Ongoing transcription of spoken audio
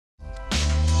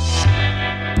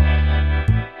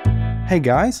Hey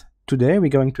guys, today we're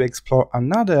going to explore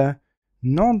another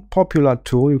non-popular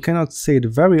tool. You cannot see it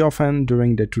very often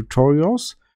during the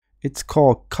tutorials. It's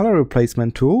called color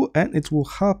replacement tool, and it will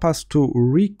help us to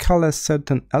recolor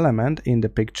certain element in the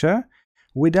picture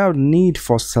without need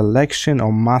for selection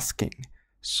or masking.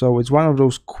 So it's one of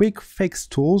those quick fix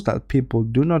tools that people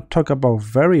do not talk about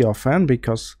very often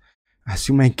because, as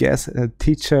you may guess,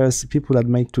 teachers, people that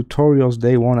make tutorials,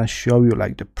 they want to show you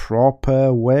like the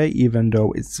proper way, even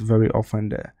though it's very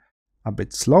often a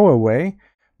bit slower way.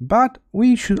 But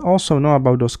we should also know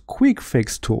about those quick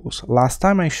fix tools. Last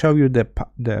time I showed you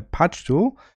the patch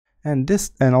tool and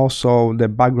also the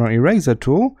background eraser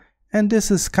tool, and this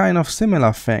is kind of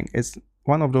similar thing. It's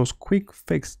one of those quick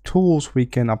fix tools we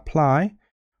can apply.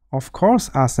 Of course,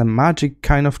 as a magic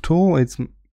kind of tool, it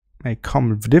may come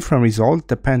with different results,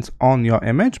 depends on your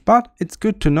image, but it's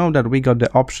good to know that we got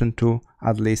the option to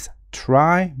at least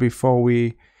try before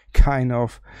we kind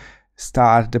of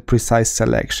start the precise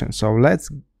selection. So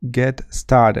let's get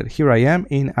started. Here I am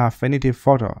in Affinity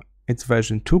Photo. It's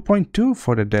version 2.2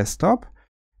 for the desktop,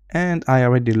 and I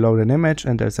already loaded an image,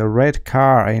 and there's a red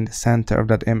car in the center of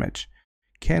that image.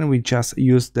 Can we just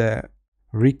use the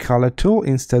recolor tool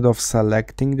instead of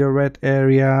selecting the red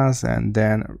areas and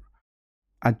then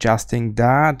adjusting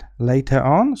that later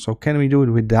on? So can we do it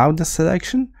without the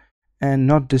selection and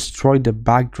not destroy the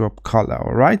backdrop color?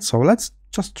 All right, so let's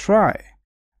just try.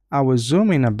 I will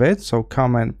zoom in a bit, so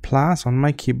Command plus on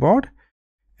my keyboard,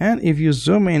 and if you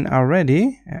zoom in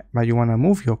already but you want to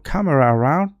move your camera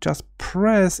around, just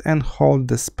press and hold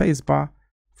the spacebar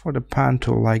for the pan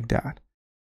tool like that.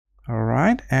 All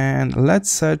right, and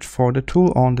let's search for the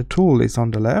tool. The tool list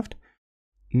on the left.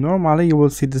 Normally you will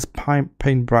see this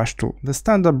paintbrush tool, the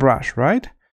standard brush, right?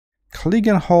 Click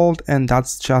and hold, and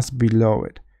that's just below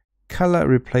it. Color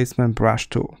replacement brush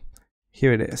tool.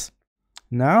 Here it is.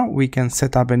 Now we can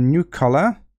set up a new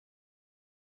color.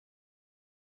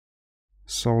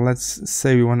 So let's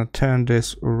say we want to turn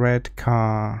this red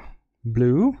car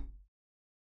blue.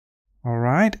 All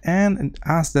right, and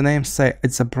as the name says,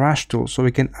 it's a brush tool, so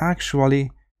we can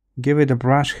actually give it a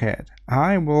brush head.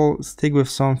 I will stick with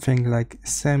something like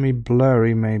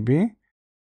semi-blurry, maybe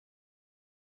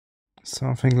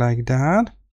something like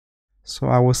that. So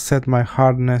I will set my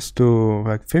hardness to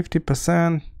like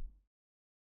 50%,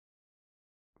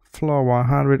 flow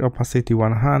 100, opacity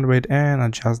 100, and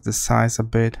adjust the size a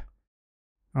bit.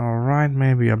 All right,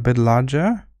 maybe a bit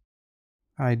larger.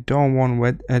 I don't want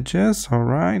wet edges. All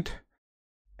right,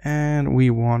 and we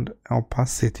want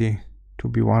opacity to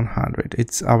be 100.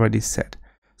 It's already set.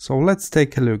 So let's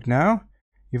take a look now.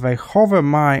 If I hover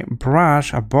my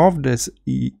brush above this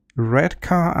red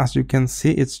car, as you can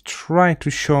see, it's trying to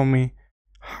show me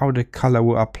how the color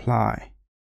will apply.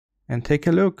 And take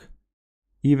a look.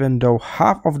 Even though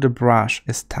half of the brush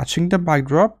is touching the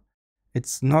backdrop,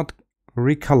 it's not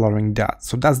recoloring that.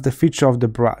 So that's the feature of the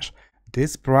brush.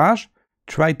 This brush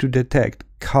tries to detect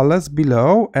colors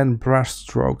below and brush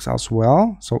strokes as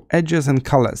well. So edges and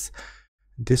colors.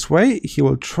 This way he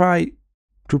will try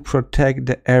to protect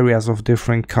the areas of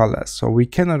different colors. So we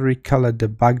cannot recolor the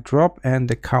backdrop and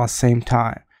the car same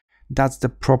time. That's the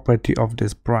property of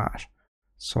this brush.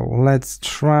 So let's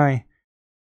try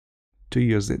to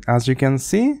use it. As you can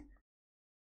see,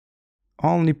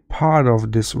 only part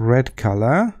of this red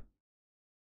color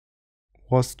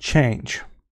was changed.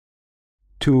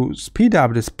 To speed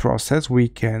up this process, we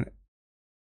can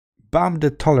bump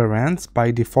the tolerance.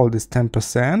 By default is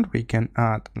 10%. We can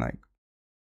add like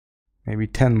maybe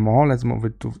 10 more. Let's move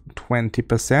it to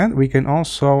 20%. We can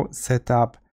also set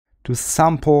up to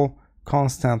sample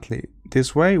constantly.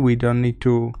 This way we don't need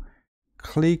to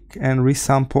click and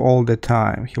resample all the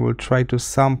time. He will try to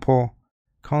sample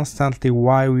constantly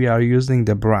while we are using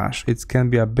the brush. It can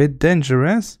be a bit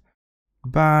dangerous,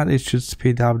 but it should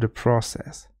speed up the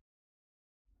process.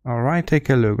 All right, take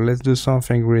a look. Let's do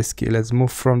something risky. Let's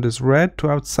move from this red to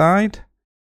outside.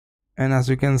 And as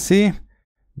you can see,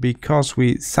 because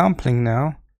we sampling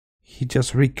now, he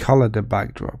just recolored the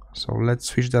backdrop. So let's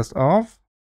switch that off.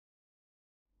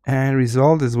 And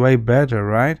result is way better,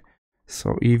 right?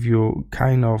 So if you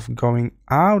kind of going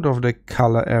out of the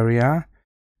color area,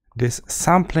 this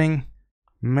sampling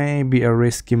may be a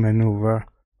risky maneuver.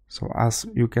 So as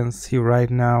you can see right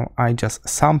now, I just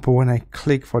sample when I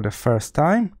click for the first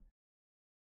time.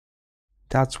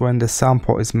 That's when the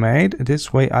sample is made.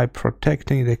 This way I'm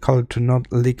protecting the color to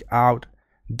not leak out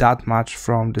that much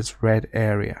from this red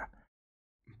area.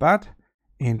 But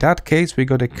in that case, we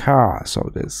got a car,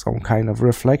 so there's some kind of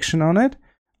reflection on it.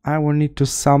 I will need to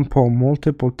sample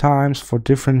multiple times for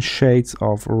different shades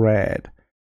of red.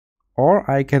 Or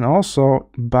I can also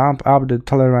bump up the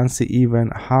tolerance even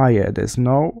higher. There's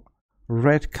no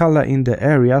red color in the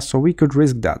area, so we could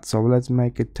risk that. So let's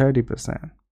make it 30%.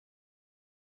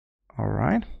 All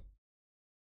right.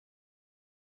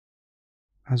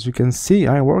 As you can see,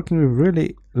 I'm working with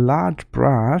really large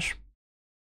brush,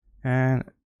 and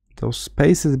those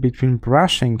spaces between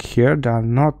brushing here, they are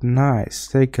not nice.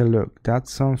 Take a look.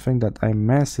 That's something that I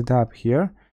messed it up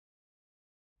here.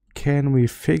 Can we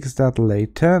fix that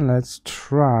later? Let's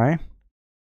try.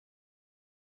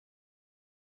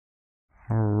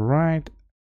 All right.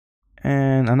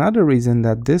 And another reason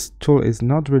that this tool is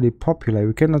not really popular,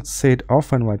 we cannot say it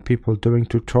often while people doing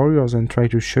tutorials and try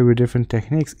to show you different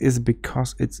techniques, is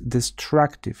because it's a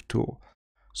destructive tool.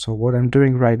 So what I'm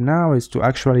doing right now is to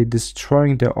actually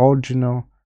destroying the original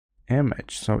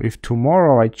image. So if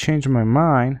tomorrow I change my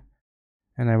mind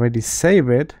and I already save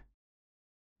it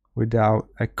without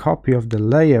a copy of the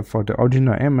layer for the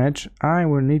original image, I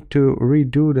will need to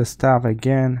redo the stuff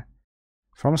again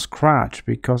from scratch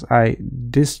because I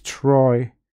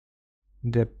destroy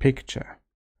the picture.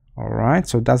 All right,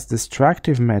 so that's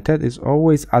destructive method. Is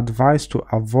always advised to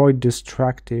avoid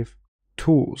destructive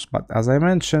tools, but as I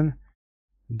mentioned,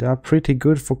 they're pretty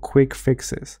good for quick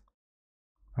fixes.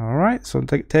 All right, so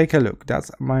take a look.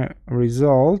 That's my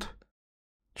result.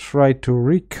 Try to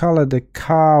recolor the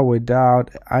car without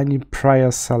any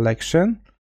prior selection.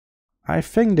 I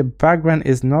think the background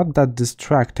is not that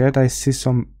distracted. I see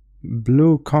some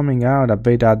blue coming out a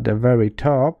bit at the very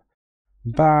top,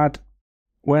 but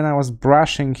when I was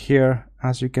brushing here,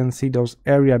 as you can see, those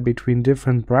area between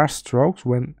different brush strokes,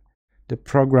 when the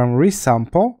program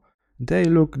resample, they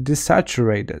look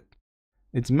desaturated.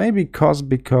 It's maybe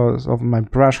because of my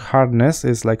brush hardness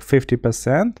is like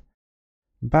 50%,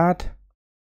 but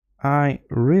I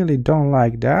really don't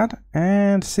like that,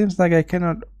 and seems like I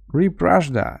cannot rebrush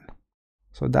that.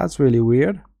 So that's really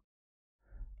weird.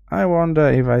 I wonder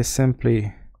if I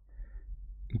simply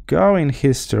go in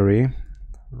history.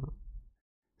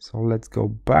 So let's go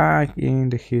back in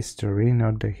the history,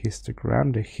 not the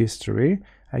histogram, the history.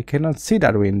 I cannot see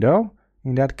that window.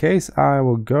 In that case, I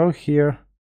will go here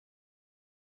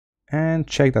and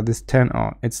check that it's turned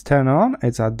on. It's turned on.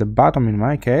 It's at the bottom in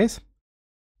my case.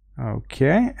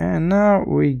 Okay, and now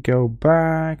we go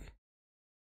back,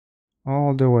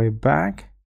 all the way back.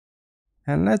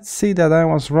 And let's see that I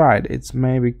was right. It's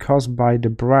maybe caused by the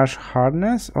brush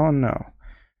hardness or no.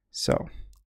 So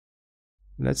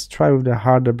let's try with the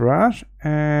harder brush,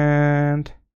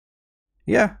 and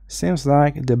yeah, seems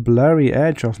like the blurry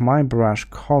edge of my brush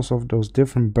cause of those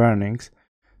different burnings.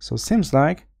 So seems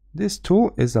like this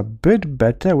tool is a bit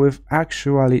better with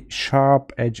actually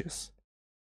sharp edges.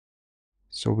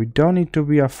 So we don't need to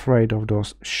be afraid of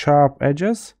those sharp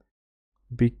edges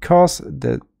because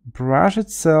the brush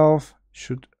itself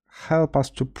should help us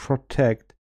to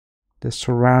protect the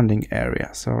surrounding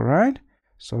areas. All right,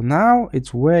 so now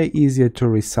it's way easier to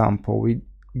resample. We're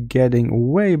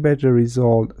getting way better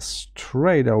result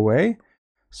straight away.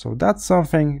 So that's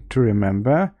something to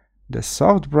remember. The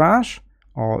soft brush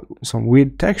or some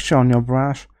weird texture on your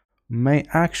brush may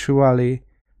actually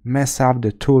mess up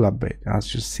the tool a bit,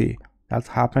 as you see. That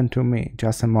happened to me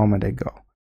just a moment ago.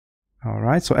 All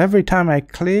right, so every time I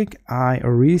click, I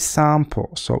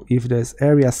resample. So if there's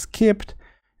area skipped,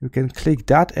 you can click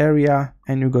that area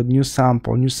and you got new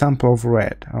sample of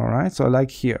red. All right, so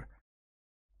like here,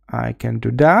 I can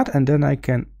do that, and then I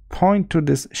can point to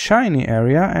this shiny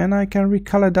area and I can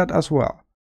recolor that as well.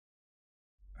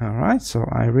 All right, so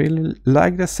I really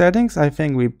like the settings. I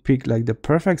think we picked like the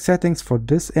perfect settings for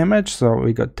this image. So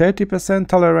we got 30%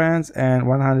 tolerance and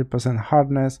 100%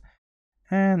 hardness.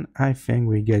 And I think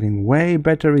we're getting way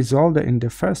better result in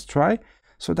the first try.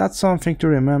 So that's something to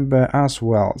remember as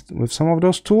well. With some of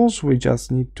those tools, we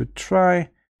just need to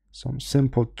try. Some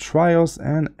simple trials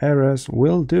and errors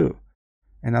will do.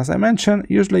 And as I mentioned,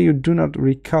 usually you do not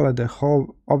recolor the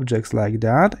whole objects like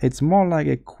that. It's more like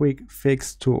a quick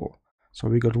fix tool. So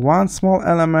we got one small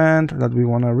element that we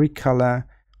want to recolor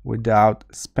without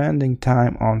spending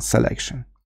time on selection.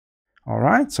 All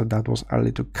right, so that was a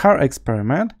little car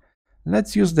experiment.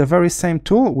 Let's use the very same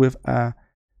tool with a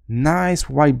nice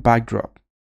white backdrop.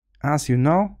 As you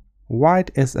know, white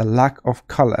is a lack of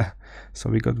color. So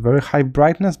we got very high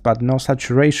brightness but no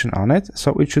saturation on it.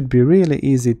 So it should be really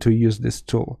easy to use this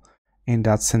tool in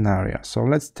that scenario. So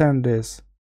let's turn this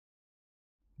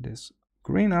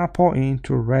green apple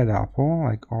into red apple,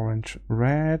 like orange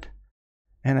red.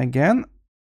 And again,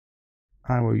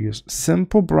 I will use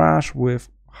simple brush with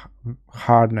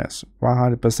hardness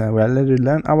 100%. We already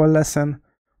learned our lesson.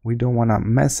 We don't want to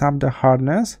mess up the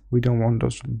hardness. We don't want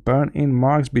those burn in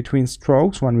marks between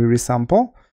strokes when we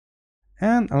resample.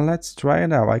 And let's try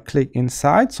it out. I click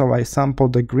inside, so I sample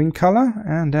the green color,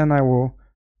 and then I will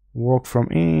work from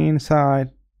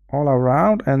inside all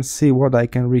around and see what I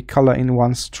can recolor in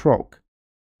one stroke.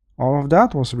 All of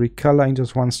that was recolor in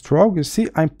just one stroke. You see,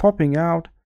 I'm popping out,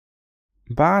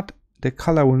 but the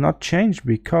color will not change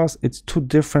because it's too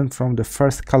different from the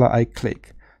first color I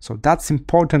click. So that's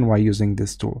important while using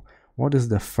this tool. What is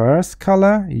the first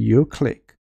color you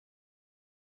click?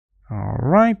 All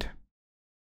right.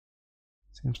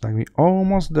 Seems like we're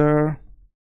almost there.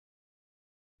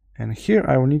 And here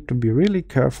I will need to be really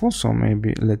careful. So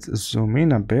maybe let's zoom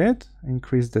in a bit,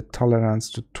 increase the tolerance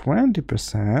to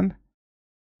 20%,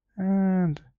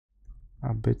 and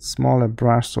a bit smaller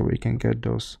brush so we can get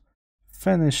those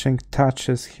finishing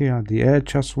touches here at the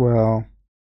edge as well.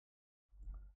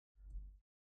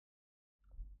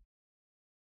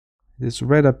 This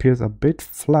red appears a bit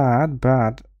flat,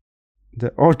 but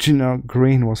the original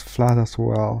green was flat as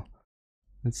well.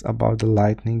 It's about the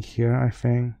lightning here, I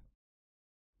think.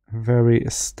 Very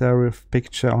stereo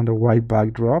picture on the white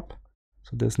backdrop.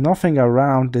 So there's nothing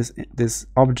around this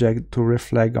object to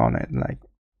reflect on it. Like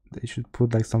they should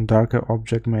put like some darker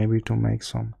object maybe to make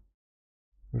some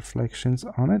reflections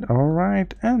on it. All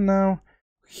right, and now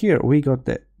here we got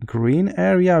the green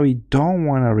area. We don't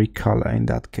want to recolor in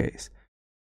that case.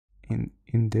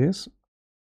 In this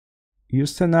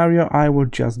use scenario, I will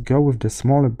just go with the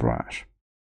smaller brush.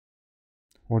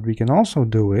 What we can also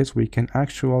do is we can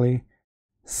actually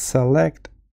select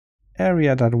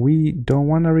area that we don't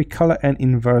want to recolor and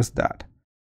inverse that.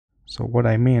 So what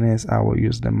I mean is I will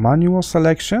use the manual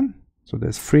selection. So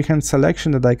there's freehand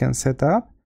selection that I can set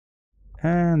up,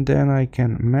 and then I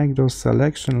can make those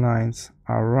selection lines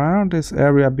around this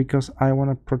area because I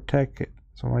want to protect it.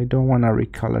 So I don't want to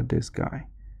recolor this guy.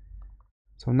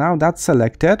 So now that's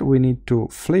selected, we need to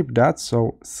flip that.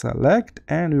 So select,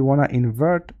 and we want to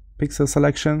invert pixel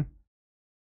selection.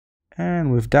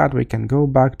 And with that, we can go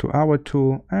back to our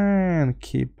tool and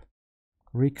keep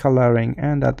recoloring,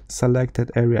 and that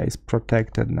selected area is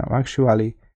protected now.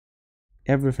 Actually,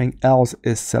 everything else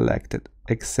is selected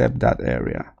except that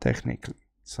area technically.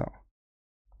 So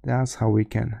that's how we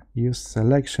can use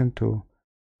selection to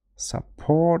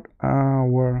support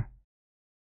our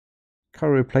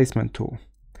color replacement tool.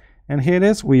 And here it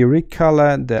is, we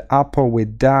recolor the apple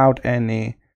without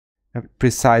any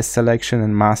precise selection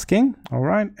and masking. All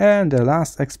right, and the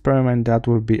last experiment that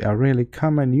will be a really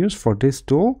common use for this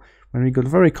tool, when we got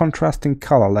very contrasting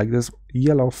color like this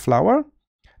yellow flower,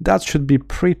 that should be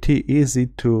pretty easy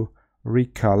to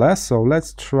recolor. So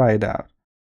let's try it out.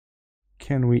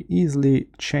 Can we easily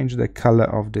change the color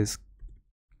of this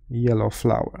yellow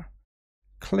flower?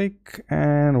 Click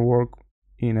and work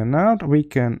in and out. We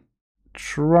can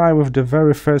try with the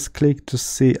very first click to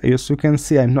see. As you can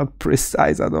see, I'm not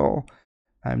precise at all.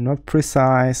 I'm not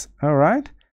precise. All right,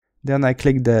 then I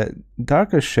click the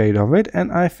darker shade of it, and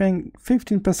I think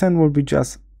 15% will be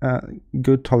just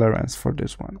good tolerance for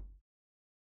this one.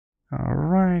 All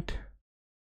right,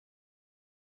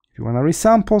 if you want to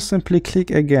resample, simply click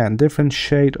again, different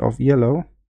shade of yellow,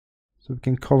 so we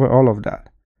can cover all of that.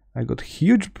 I got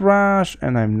huge brush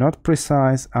and I'm not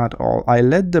precise at all. I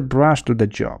let the brush do the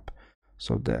job.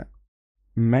 So the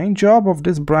main job of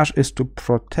this brush is to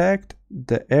protect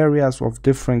the areas of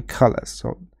different colors.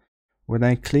 So when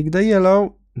I click the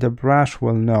yellow, the brush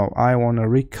will know I want to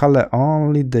recolor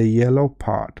only the yellow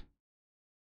part.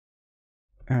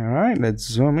 All right, let's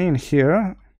zoom in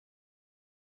here.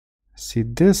 See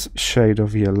this shade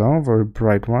of yellow, very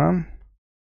bright one.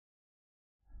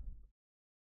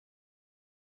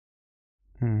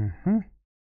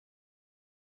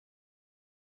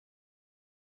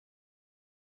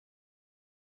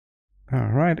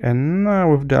 Alright, and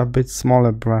now with the a bit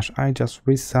smaller brush, I just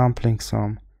resampling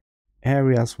some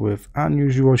areas with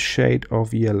unusual shade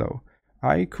of yellow.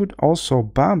 I could also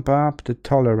bump up the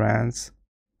tolerance.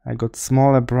 I got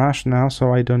smaller brush now,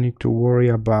 so I don't need to worry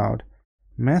about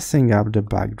messing up the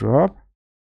backdrop.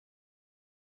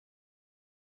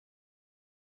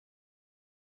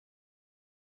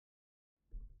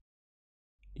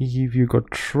 If you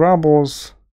got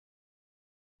troubles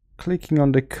clicking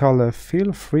on the color,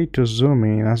 feel free to zoom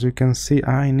in. As you can see,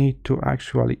 I need to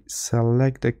actually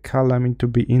select the color. I mean to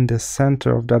be in the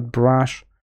center of that brush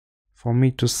for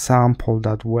me to sample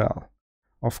that well.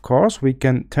 Of course, we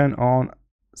can turn on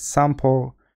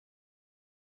sample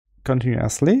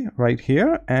continuously right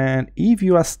here, and if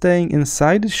you are staying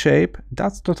inside the shape,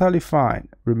 that's totally fine.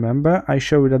 Remember, I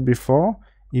showed you that before.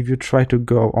 If you try to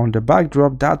go on the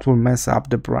backdrop, that will mess up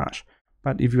the brush.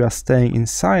 But if you are staying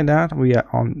inside that, we are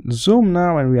on zoom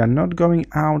now and we are not going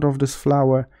out of this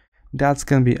flower, that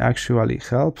can be actually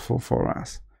helpful for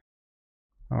us.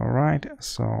 right,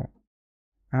 so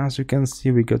as you can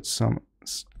see, we got some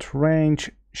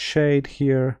strange shade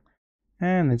here,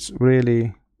 and it's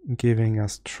really giving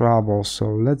us trouble. So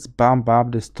let's bump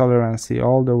up this tolerance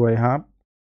all the way up.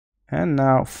 And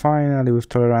now finally with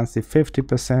tolerance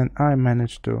 50%, I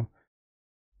managed to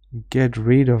get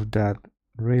rid of that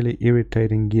really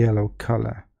irritating yellow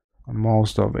color on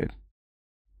most of it.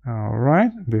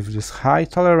 Alright, with this high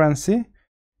tolerance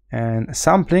and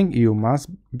sampling, you must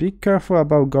be careful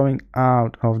about going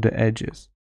out of the edges.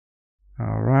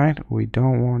 Alright, we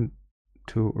don't want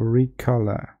to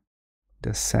recolor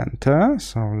the center,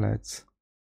 so let's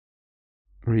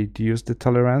reduce the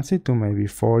tolerance to maybe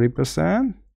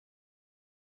 40%.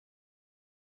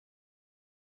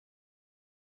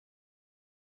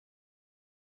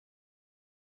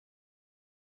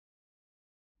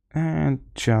 And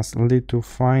just little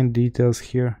fine details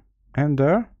here and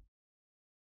there.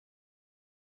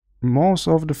 Most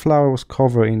of the flower was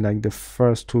covered in like the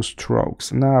first 2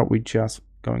 strokes. Now we just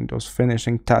going those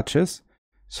finishing touches.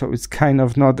 So it's kind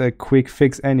of not a quick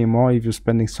fix anymore if you're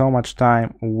spending so much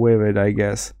time with it, I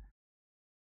guess.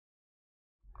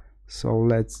 So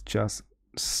let's just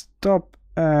stop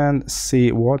and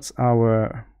see what's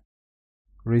our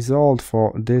result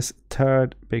for this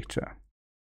third picture.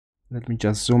 Let me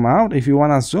just zoom out. If you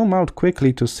want to zoom out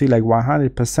quickly to see like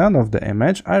 100% of the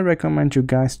image, I recommend you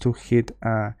guys to hit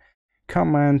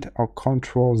Command or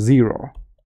Control 0.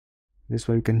 This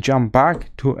way you can jump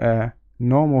back to a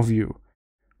normal view.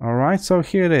 Alright, so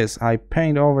here it is. I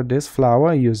paint over this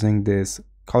flower using this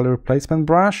color replacement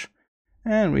brush,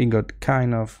 and we got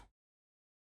kind of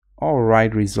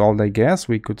alright result, I guess.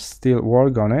 We could still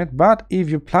work on it, but if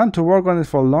you plan to work on it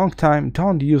for a long time,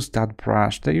 don't use that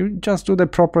brush. You just do the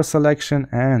proper selection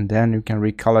and then you can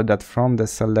recolor that from the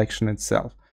selection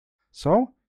itself.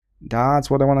 So that's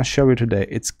what I want to show you today.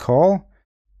 It's called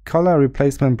color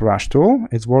replacement brush tool.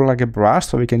 It's work like a brush,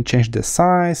 so we can change the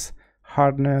size,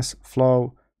 hardness,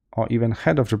 flow, or even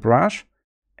head of the brush.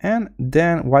 And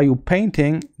then while you're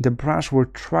painting, the brush will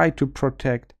try to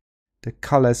protect the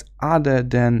colors other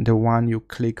than the one you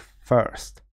click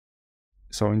first.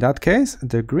 So in that case,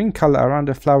 the green color around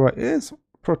the flower is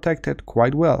protected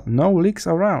quite well. No leaks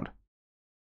around.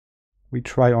 We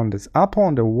try on this apple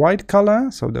on the white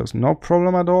color, so there's no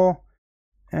problem at all.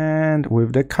 And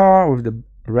with the car, with the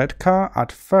red car,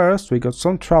 at first we got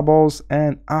some troubles,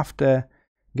 and after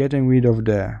getting rid of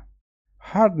the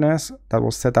hardness that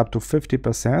was set up to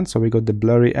 50%, so we got the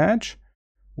blurry edge,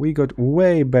 we got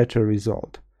way better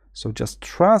result. So just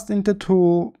trust in the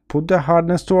tool, put the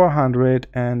hardness to 100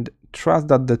 and trust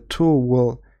that the tool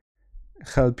will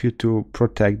help you to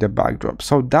protect the backdrop.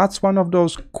 So that's one of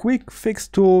those quick fix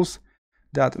tools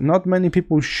that not many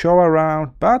people show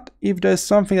around, but if there's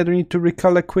something that you need to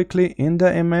recolor quickly in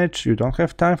the image, you don't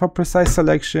have time for precise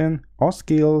selection or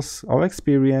skills or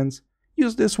experience,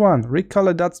 use this one,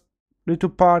 recolor that little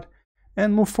part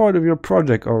and move forward with your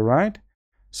project, alright?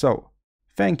 So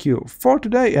thank you for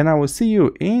today, and I will see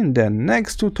you in the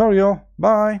next tutorial.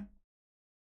 Bye!